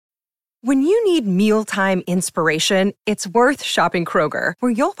When you need mealtime inspiration, it's worth shopping Kroger,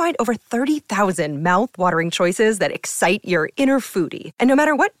 where you'll find over 30,000 mouth-watering choices that excite your inner foodie. And no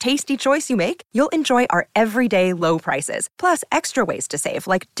matter what tasty choice you make, you'll enjoy our everyday low prices, plus extra ways to save,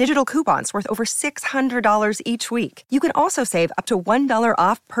 like digital coupons worth over $600 each week. You can also save up to $1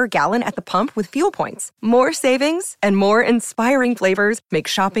 off per gallon at the pump with fuel points. More savings and more inspiring flavors make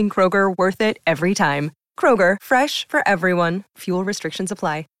shopping Kroger worth it every time. Kroger, fresh for everyone. Fuel restrictions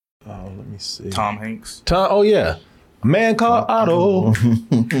apply. Oh, let me see. Tom Hanks. Oh, yeah. A Man Called Otto.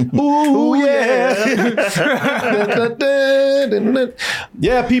 Ooh, yeah.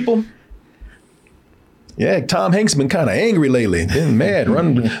 Yeah, people. Yeah, Tom Hanks been kind of angry lately. Been mad,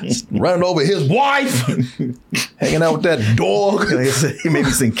 running over his wife, hanging out with that dog. He may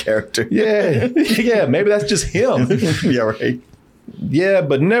be in character. Yeah, maybe that's just him. Yeah, right. Yeah,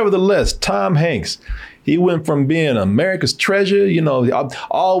 but nevertheless, Tom Hanks, he went from being America's treasure, you know,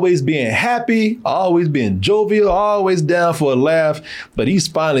 always being happy, always being jovial, always down for a laugh. But he's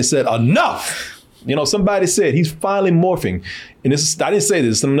finally said, enough. You know, somebody said he's finally morphing. And this is, I didn't say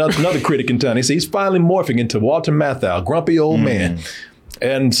this, another critic in town. They say he's finally morphing into Walter Matthau, grumpy old man.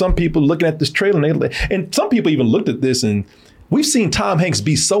 And some people looking at this trailer, and some people even looked at this, and we've seen Tom Hanks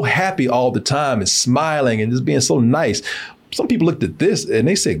be so happy all the time and smiling and just being so nice. Some people looked at this and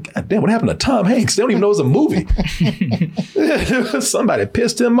they said, God damn, what happened to Tom Hanks? They don't even know it's a movie. Somebody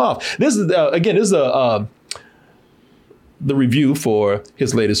pissed him off. This is, the review for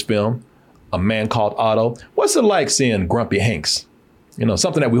his latest film, A Man Called Otto. What's it like seeing Grumpy Hanks? You know,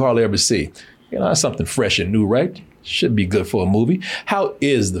 something that we hardly ever see. You know, that's something fresh and new, right? Should be good for a movie. How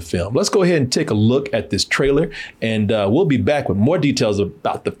is the film? Let's go ahead and take a look at this trailer, and we'll be back with more details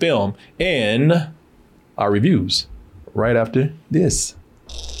about the film and our reviews right after this.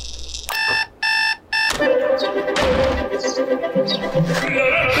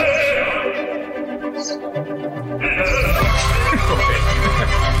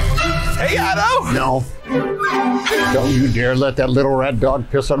 Hey, Otto! No. Don't you dare let that little red dog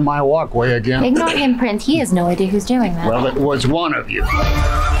piss on my walkway again. Ignore him, Prince. He has no idea who's doing that. Well, it was one of you.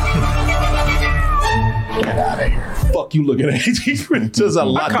 Get out of here. Fuck you looking at it. There's a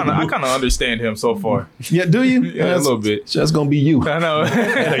lot. I kind of understand him so far. Yeah, do you? Yeah, a little bit. That's gonna be you. I know.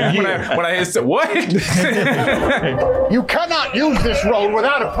 when I hear what? You cannot use this road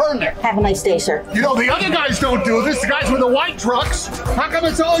without a permit. Have a nice day, sir. You know, the other guys don't do this. The guys with the white trucks. How come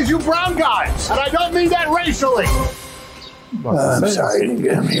it's always you brown guys? And I don't mean that racially. I'm sorry I didn't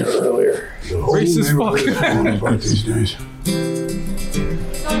get him here earlier. Racist fuck. These days.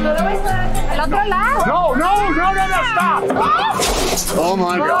 No, stop! Oh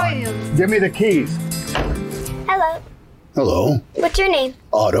my God. Give me the keys. Hello. Hello. What's your name?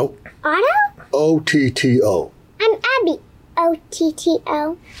 Otto. Otto? O-T-T-O. I'm Abby.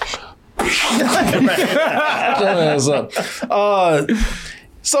 O-T-T-O.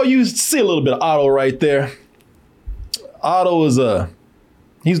 So you see a little bit of Otto right there. Otto is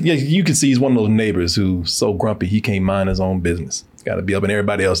you can see he's one of those neighbors who's so grumpy he can't mind his own business. He's got to be up in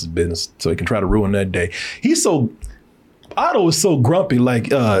everybody else's business so he can try to ruin that day. Otto is so grumpy,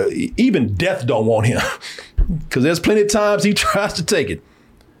 like even death don't want him, because there's plenty of times he tries to take it.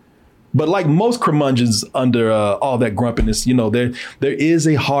 But like most curmudgeons under all that grumpiness, you know, there is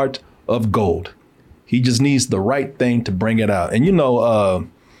a heart of gold. He just needs the right thing to bring it out. And you know,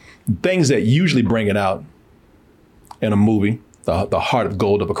 things that usually bring it out in a movie, the heart of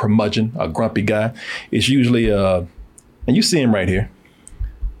gold of a curmudgeon, a grumpy guy, is usually, and you see him right here.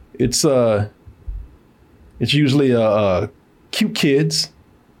 It's usually cute kids,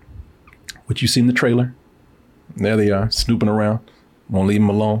 which you see in the trailer. There they are, snooping around. Won't leave them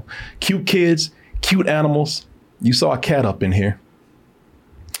alone. Cute kids, cute animals. You saw a cat up in here.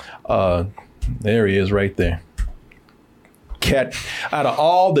 There he is right there. Cat, out of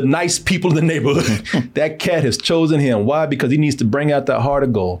all the nice people in the neighborhood, that cat has chosen him. Why? Because he needs to bring out that heart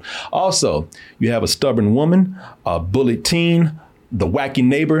of gold. Also, you have a stubborn woman, a bullied teen, the wacky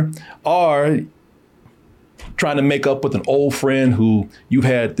neighbor, or trying to make up with an old friend who you've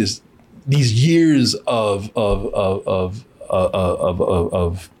had these years of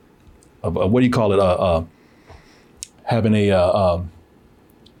what do you call it? Having a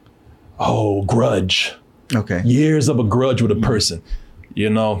grudge. Okay. Years of a grudge with a person, you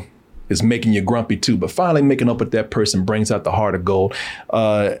know, is making you grumpy too. But finally making up with that person brings out the heart of gold.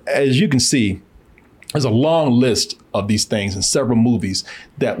 As you can see, there's a long list of these things in several movies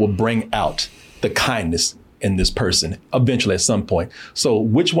that will bring out the kindness in this person eventually at some point. So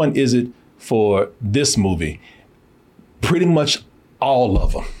which one is it for this movie? Pretty much all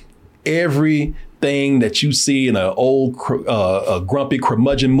of them. Every anything that you see in an old a grumpy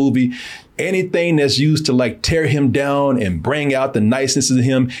curmudgeon movie, anything that's used to like tear him down and bring out the niceness of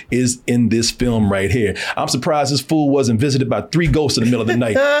him is in this film right here. I'm surprised this fool wasn't visited by 3 ghosts in the middle of the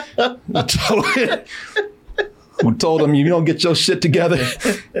night. Who told him, you don't get your shit together.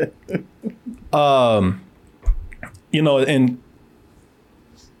 You know, and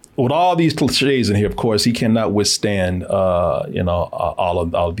with all these cliches in here, of course, he cannot withstand, all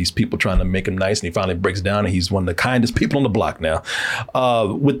of these people trying to make him nice. And he finally breaks down, and he's one of the kindest people on the block now.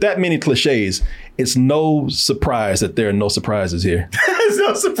 With that many cliches, it's no surprise that there are no surprises here. There's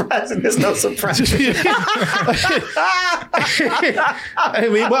no surprise, and there's no surprise. I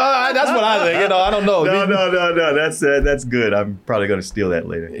mean, well, that's what I think. You know, I don't know. No. That's good. I'm probably going to steal that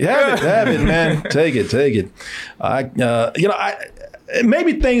later. Have it, man. Take it.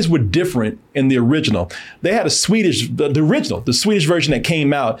 Maybe things were different in the original. They had a Swedish version that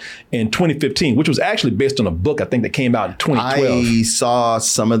came out in 2015, which was actually based on a book, I think, that came out in 2012. I saw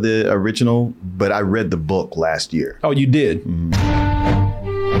some of the original, but I read the book last year. Oh, you did?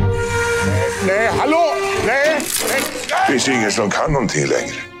 Nej, hallå! Nej! Finns det ingen som kan någonting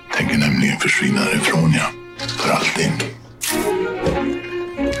längre? Tänker nämligen försvinna härifrån, ja. För alltid.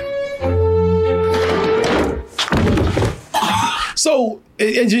 So,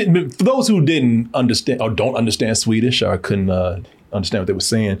 for those who didn't understand or don't understand Swedish or couldn't understand what they were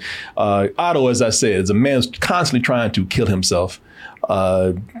saying, Otto, as I said, is a man who's constantly trying to kill himself.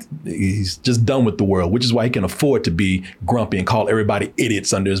 He's just done with the world, which is why he can afford to be grumpy and call everybody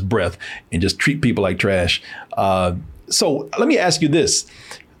idiots under his breath and just treat people like trash. So let me ask you this.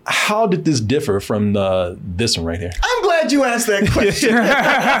 How did this differ from this one right here? I'm glad you asked that question.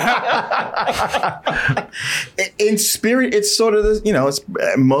 In spirit, it's sort of it's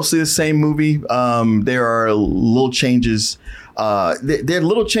mostly the same movie. There are little changes. There are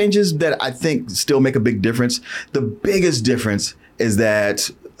little changes that I think still make a big difference. The biggest difference is that,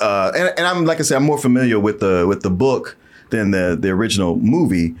 and I'm like I said, I'm more familiar with the book than the original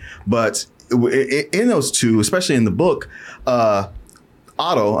movie. But in those two, especially in the book,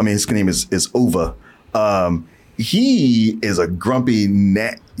 Otto, I mean, his name is Ove. He is a grumpy,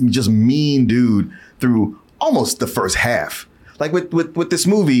 just mean dude through almost the first half. Like with this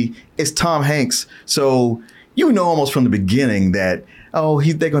movie, it's Tom Hanks. So you know almost from the beginning that,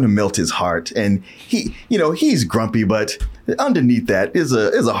 they're going to melt his heart. And he's grumpy, but underneath that is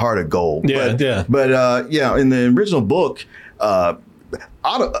a heart of gold. Yeah, But in the original book, Ove,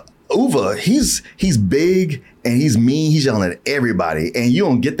 he's big and he's mean. He's yelling at everybody, and you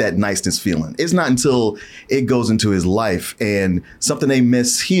don't get that niceness feeling. It's not until it goes into his life. And something they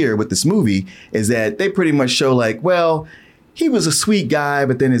miss here with this movie is that they pretty much show like, well, he was a sweet guy,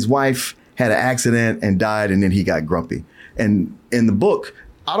 but then his wife had an accident and died, and then he got grumpy. And in the book,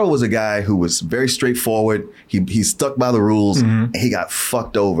 Otto was a guy who was very straightforward. He stuck by the rules, and he got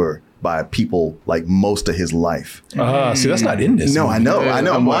fucked over by people like most of his life. See, that's not in this. No, I know.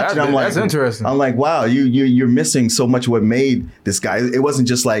 I'm watching. I'm like, that's interesting. I'm like, wow, you're missing so much of what made this guy. It wasn't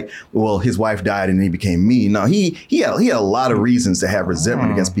just like, well, his wife died and he became mean. No, he had a lot of reasons to have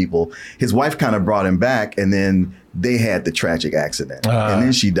resentment against people. His wife kind of brought him back, and then they had the tragic accident, and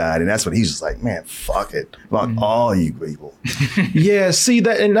then she died, and that's when he's just like, man, fuck it, fuck all you people. Yeah, see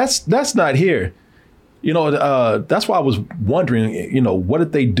that's not here. That's why I was wondering, what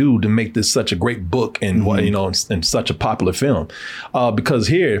did they do to make this such a great book and and such a popular film? Because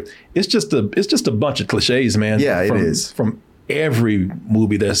here it's just a bunch of cliches, man. Yeah, it is from every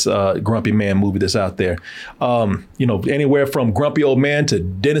movie that's grumpy man movie that's out there. Anywhere from Grumpy Old Man to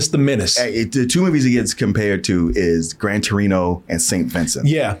Dennis the Menace. The two movies he gets compared to is Gran Torino and St. Vincent.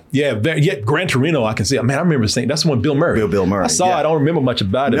 Yeah. Gran Torino, I can see. Man, I remember saying that's the one Bill Murray. Bill Murray. I saw it. I don't remember much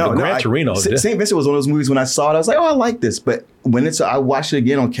about it. But Gran Torino. St. Vincent was one of those movies when I saw it, I was like, I like this. But when I watched it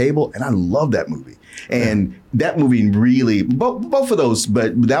again on cable, and I love that movie. And that movie really, both of those,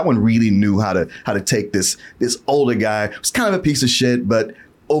 but that one really knew how to take this older guy who's kind of a piece of shit, but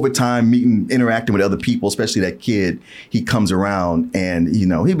over time, interacting with other people, especially that kid, he comes around and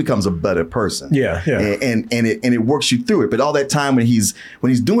he becomes a better person. Yeah. And it works you through it. But all that time when he's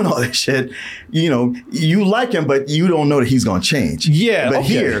doing all that shit, you like him, but you don't know that he's gonna change. Yeah. But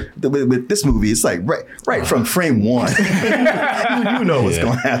here with this movie, it's like right from frame one, you know what's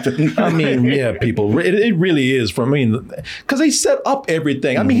gonna happen. I mean, yeah, people. It really is because they set up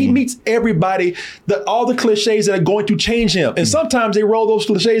everything. I mean, he meets everybody. All the cliches that are going to change him, and sometimes they roll those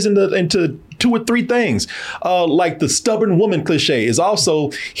cliches into 2 or 3 things. Like the stubborn woman cliche is also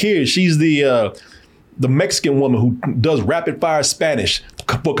here. She's the the Mexican woman who does rapid fire Spanish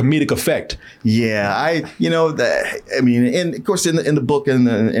for comedic effect. Yeah, and of course in the book and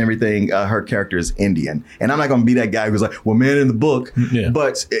everything, her character is Indian, and I'm not going to be that guy who's like, well, man, in the book. Yeah.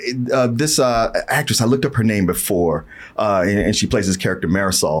 But this actress, I looked up her name before, and she plays this character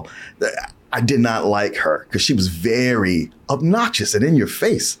Marisol. I did not like her because she was very obnoxious and in your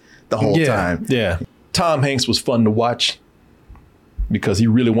face the whole time. Yeah, Tom Hanks was fun to watch because he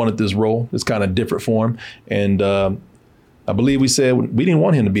really wanted this role. It's kind of different for him, and I believe we said we didn't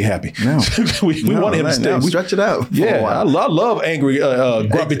want him to be happy. No, we wanted him to stay. Stretch it out. Yeah, I love angry,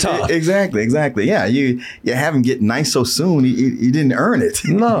 grumpy Tom. Exactly. Yeah, you have him get nice so soon. He didn't earn it.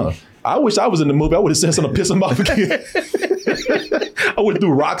 No, I wish I was in the movie. I would have said something to piss him off again. I would have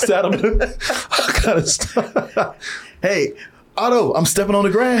threw rocks at him. Kind of stuff. Hey, Otto, I'm stepping on the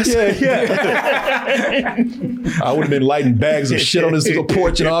grass. Yeah. I would have been lighting bags of shit on his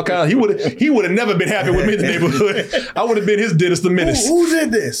porch and all kinds. He would have never been happy with me in the neighborhood. I would have been his Dennis the Menace. Who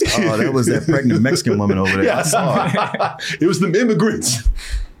did this? Oh, that was that pregnant Mexican woman over there. Yeah. I saw it. It was them immigrants.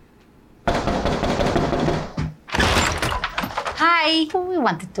 Hi. We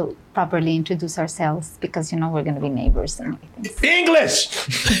wanted to properly introduce ourselves because, we're going to be neighbors and everything. English!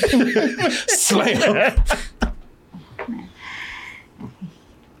 Slam.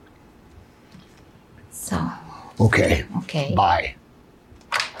 So. Okay. Bye.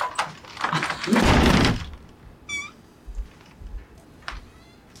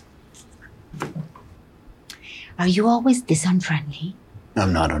 Are you always this unfriendly?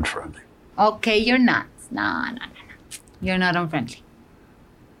 I'm not unfriendly. Okay, you're not. No. You're not unfriendly.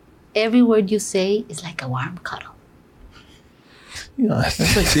 Every word you say is like a warm cuddle.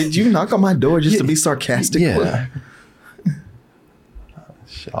 It's like, did you knock on my door just to be sarcastic? Yeah.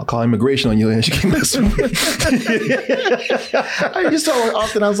 I'll call immigration on you and she can mess with me. I just so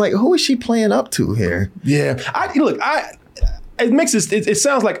often I was like, who is she playing up to here? Yeah. It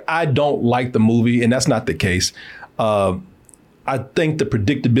sounds like I don't like the movie, and that's not the case. I think the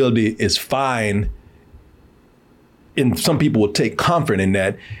predictability is fine, and some people will take comfort in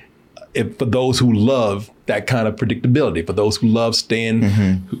that. For those who love that kind of predictability, for those who love staying,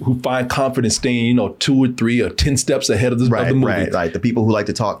 who find comfort in staying, 2 or 3 or 10 steps ahead of the movie.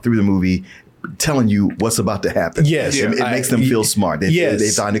 Yes. It makes them feel smart.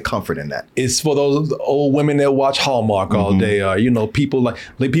 They find a comfort in that. It's for those old women that watch Hallmark all day, or, people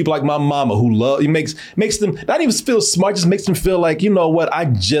like my mama who love, it makes them not even feel smart, just makes them feel like, you know what, I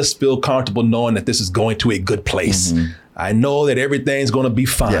just feel comfortable knowing that this is going to a good place. I know that everything's going to be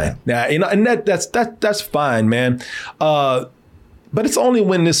fine. Yeah. Now, and that's fine, man. But it's only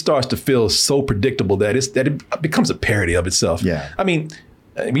when this starts to feel so predictable that it becomes a parody of itself. Yeah. I mean,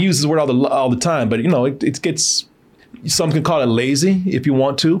 we use this word all the time, but it gets. Some can call it lazy if you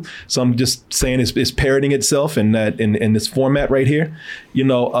want to. Some just saying it's parodying itself in this format right here.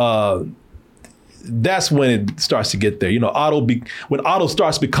 That's when it starts to get there. When Otto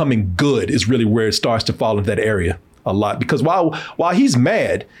starts becoming good is really where it starts to fall into that area a lot, because while he's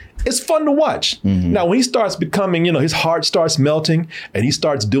mad, it's fun to watch. Now, when he starts becoming, his heart starts melting and he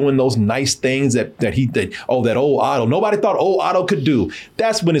starts doing those nice things that old Otto, nobody thought old Otto could do.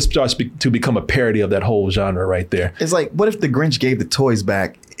 That's when it starts to become a parody of that whole genre right there. It's like, what if the Grinch gave the toys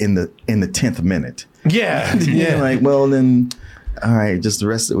back in the 10th minute? Yeah. Like, well, then, all right, just the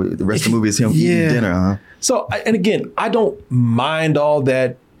rest of the movie is him eating dinner, huh? So, and again, I don't mind all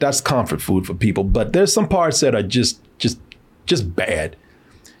that. That's comfort food for people, but there's some parts that are just bad.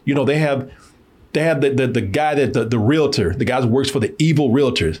 They have the guy the realtor, the guy who works for the evil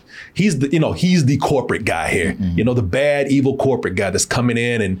realtors. He's the corporate guy here. The bad evil corporate guy that's coming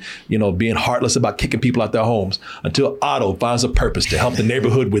in and being heartless about kicking people out their homes until Otto finds a purpose to help the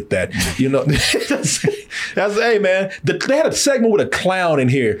neighborhood with that. That's hey man. They had a segment with a clown in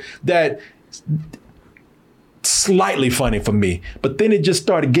here that slightly funny for me, but then it just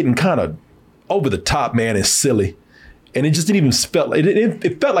started getting kind of over the top, man, and silly, and it just didn't even felt like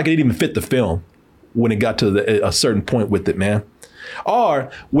it felt like it didn't even fit the film when it got to a certain point with it, man.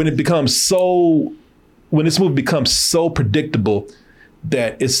 Or when this movie becomes so predictable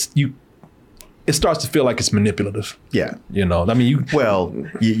that it starts to feel like it's manipulative. Yeah. I mean, you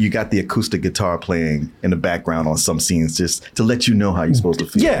got the acoustic guitar playing in the background on some scenes just to let you know how you're supposed to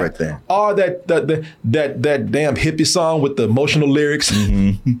feel right there. Or that damn hippie song with the emotional lyrics.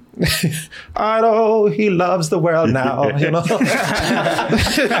 Otto, he loves the world now. That's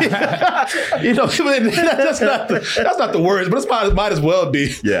not the words, but it might as well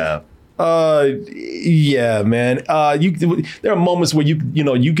be. Yeah. Yeah, man. There are moments where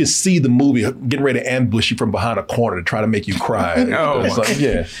you can see the movie getting ready to ambush you from behind a corner to try to make you cry. It's like,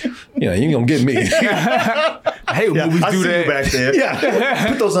 yeah, you gonna get me. I hate when movies do that. Back there. Yeah,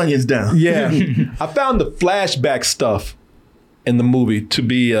 put those onions down. Yeah, I found the flashback stuff in the movie to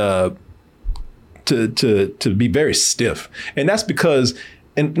be to be very stiff, and that's because,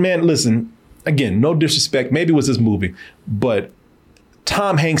 and man, listen, again, no disrespect, maybe it was this movie, but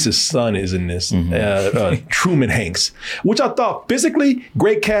Tom Hanks' son is in this, Truman Hanks, which I thought physically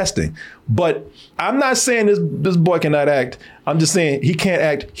great casting. But I'm not saying this boy cannot act. I'm just saying he can't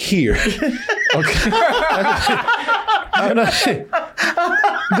act here. Okay.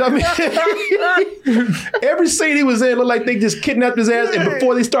 Every scene he was in looked like they just kidnapped his ass, and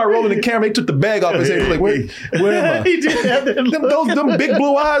before they start rolling the camera, they took the bag off his head. Like, where am I? He did have that them big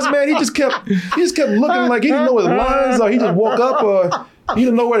blue eyes, man. He just kept looking like he didn't know his lines, or he just woke up, or he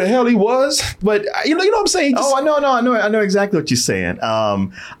didn't know where the hell he was. But you know what I'm saying? I know exactly what you're saying. I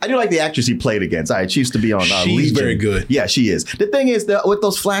do like the actress he played against. She used to be on She's Legion. very good. Yeah, she is. The thing is that with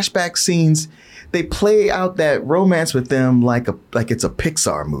those flashback scenes, they play out that romance with them like it's a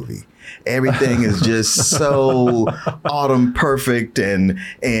Pixar movie. Everything is just so autumn perfect and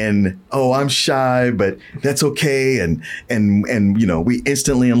I'm shy, but that's okay. And we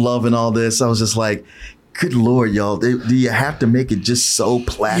instantly in love and all this. I was just like, good Lord, y'all, do you have to make it just so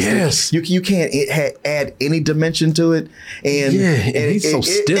plastic? Yes. You can't add any dimension to it. And he's so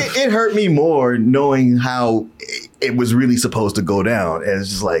stiff. It hurt me more knowing how it was really supposed to go down. And it's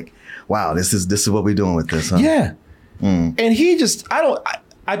just like, wow, this is what we're doing with this, huh? Yeah. And he just,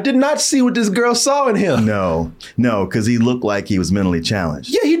 I did not see what this girl saw in him. No, because he looked like he was mentally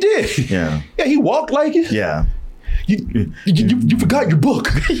challenged. Yeah, he did. Yeah. Yeah, he walked like it. Yeah. You forgot your book.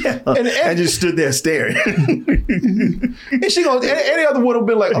 Yeah. And just stood there staring. And she goes, any other would have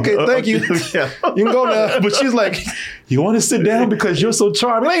been like, okay, thank you. Yeah. You can go now. But she's like, you want to sit down because you're so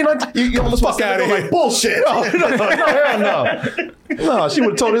charming? You almost fuck out of here. Like, bullshit. No. No, she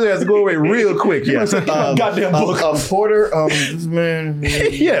would have told his ass to go away real quick. Yeah. Goddamn book. Porter, this man.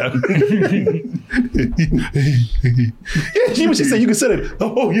 Yeah. Yeah, she said you can sit it.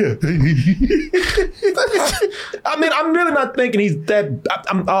 Oh, yeah. I mean, I'm really not thinking he's that.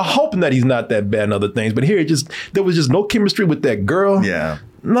 I'm hoping that he's not that bad in other things, but here there was just no chemistry with that girl. Yeah.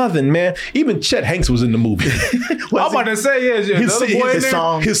 Nothing, man. Even Chet Hanks was in the movie. I'm about to say, his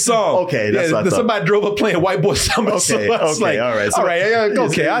song. Okay, that's what I thought. Somebody drove up playing White Boy Summer. Okay, all right.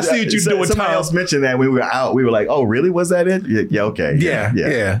 Okay, I see what you're doing. Somebody else mentioned that when we were out. We were like, oh, really? Was that it? Yeah, okay. Yeah.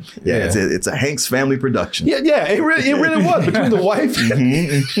 It's a Hanks family production. Yeah. It really was between the wife.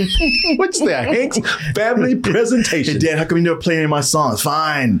 What's that? Hanks family presentation. Hey, Dad, how come you never play any of my songs?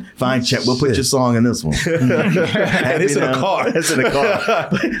 Fine, Chet. We'll put your song in this one. And it's in a car. It's in a car.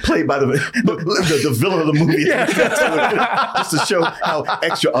 Played by the villain of the movie. Yeah. Just to show how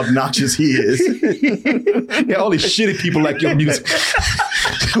extra obnoxious he is. Yeah, all these shitty people like your music.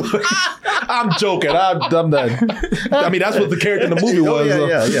 I'm joking. I'm not. I mean, that's what the character in the movie was.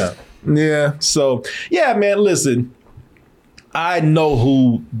 Yeah. So, yeah, man, listen. I know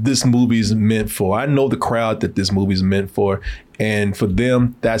who this movie's meant for. I know the crowd that this movie's meant for. And for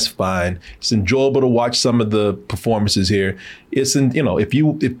them, that's fine. It's enjoyable to watch some of the performances here. It's if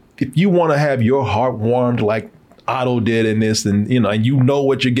you want to have your heart warmed like Otto did in this, and and you know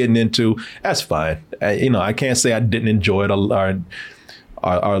what you're getting into, that's fine. I can't say I didn't enjoy it or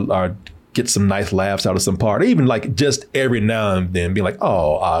get some nice laughs out of some part. Even like just every now and then being like,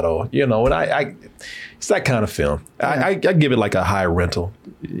 oh, Otto, and it's that kind of film. Yeah. I give it like a high rental.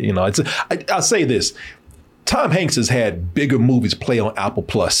 I'll say this. Tom Hanks has had bigger movies play on Apple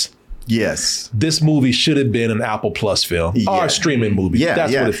Plus. Yes. This movie should have been an Apple Plus film or a streaming movie. Yeah,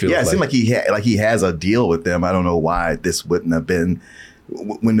 that's what it feels like. Yeah, it seemed like he has a deal with them. I don't know why this wouldn't have been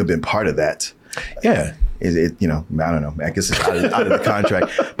part of that. Yeah. I don't know. I guess it's out of the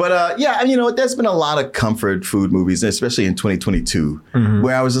contract. But there's been a lot of comfort food movies, especially in 2022,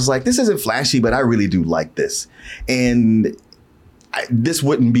 where I was just like, this isn't flashy, but I really do like this. And this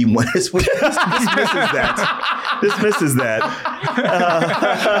wouldn't be one. This misses that. This misses that.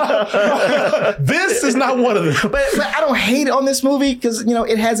 This is not one of them. But I don't hate it on this movie because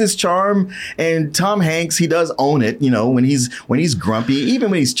it has its charm, and Tom Hanks, he does own it. When he's grumpy,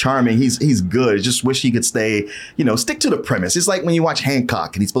 even when he's charming, he's good. I just wish he could stay. Stick to the premise. It's like when you watch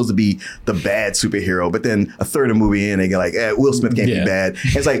Hancock and he's supposed to be the bad superhero, but then a third of the movie in, they go like, Will Smith can't be bad.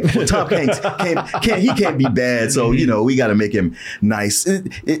 And it's like, well, Tom Hanks can't be bad, so we got to make him nice.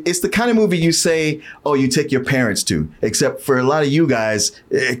 It's the kind of movie you say, oh, you take your parents parents to, except for a lot of you guys,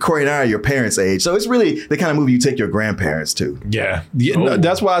 Corey and I are your parents' age. So it's really the kind of movie you take your grandparents to. Yeah. No,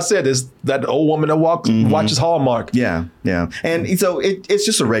 that's why I said it's that old woman that watches Hallmark. Yeah. And so it's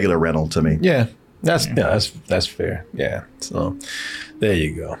just a regular rental to me. Yeah. That's fair. Yeah. So there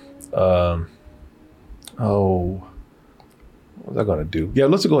you go. What was I gonna do? Yeah,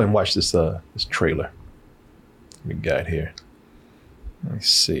 let's go ahead and watch this trailer we got here. Let me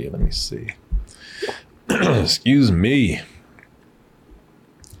see. Excuse me.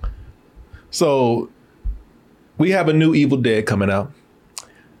 So we have a new Evil Dead coming out,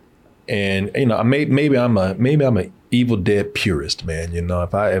 and maybe I'm a Evil Dead purist, man.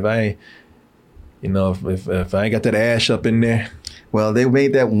 If I ain't got that Ash up in there. Well, they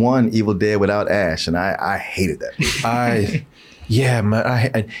made that one Evil Dead without Ash, and I hated that. I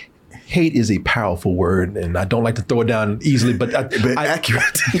hate is a powerful word, and I don't like to throw it down easily, but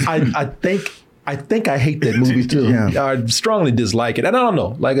accurate. I think I hate that movie too. Yeah. I strongly dislike it. And I don't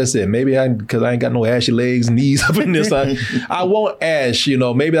know. Like I said, maybe because I ain't got no ashy legs and knees up in this. I want Ash,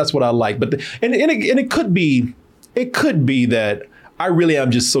 maybe that's what I like. But it could be that I really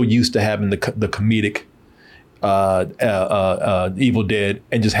am just so used to having the comedic Evil Dead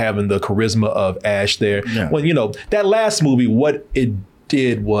and just having the charisma of Ash there. Yeah. When that last movie, what it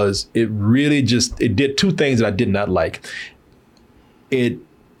did was it did two things that I did not like. It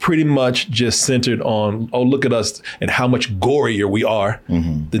pretty much just centered on, oh, look at us and how much gorier we are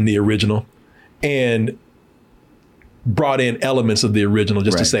than the original, and brought in elements of the original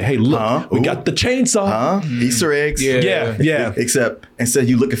just to say, hey, look, we got the chainsaw. Easter eggs. Yeah. Except instead of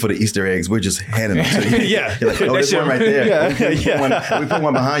you looking for the Easter eggs, we're just handing them to you. Yeah. You're like, oh, there's one right there. We put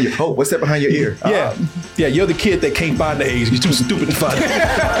one behind you. Oh, what's that behind your ear? Yeah, you're the kid that can't find the eggs. You're too stupid to find it.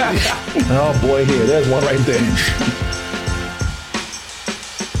 Oh, boy, there's one right there.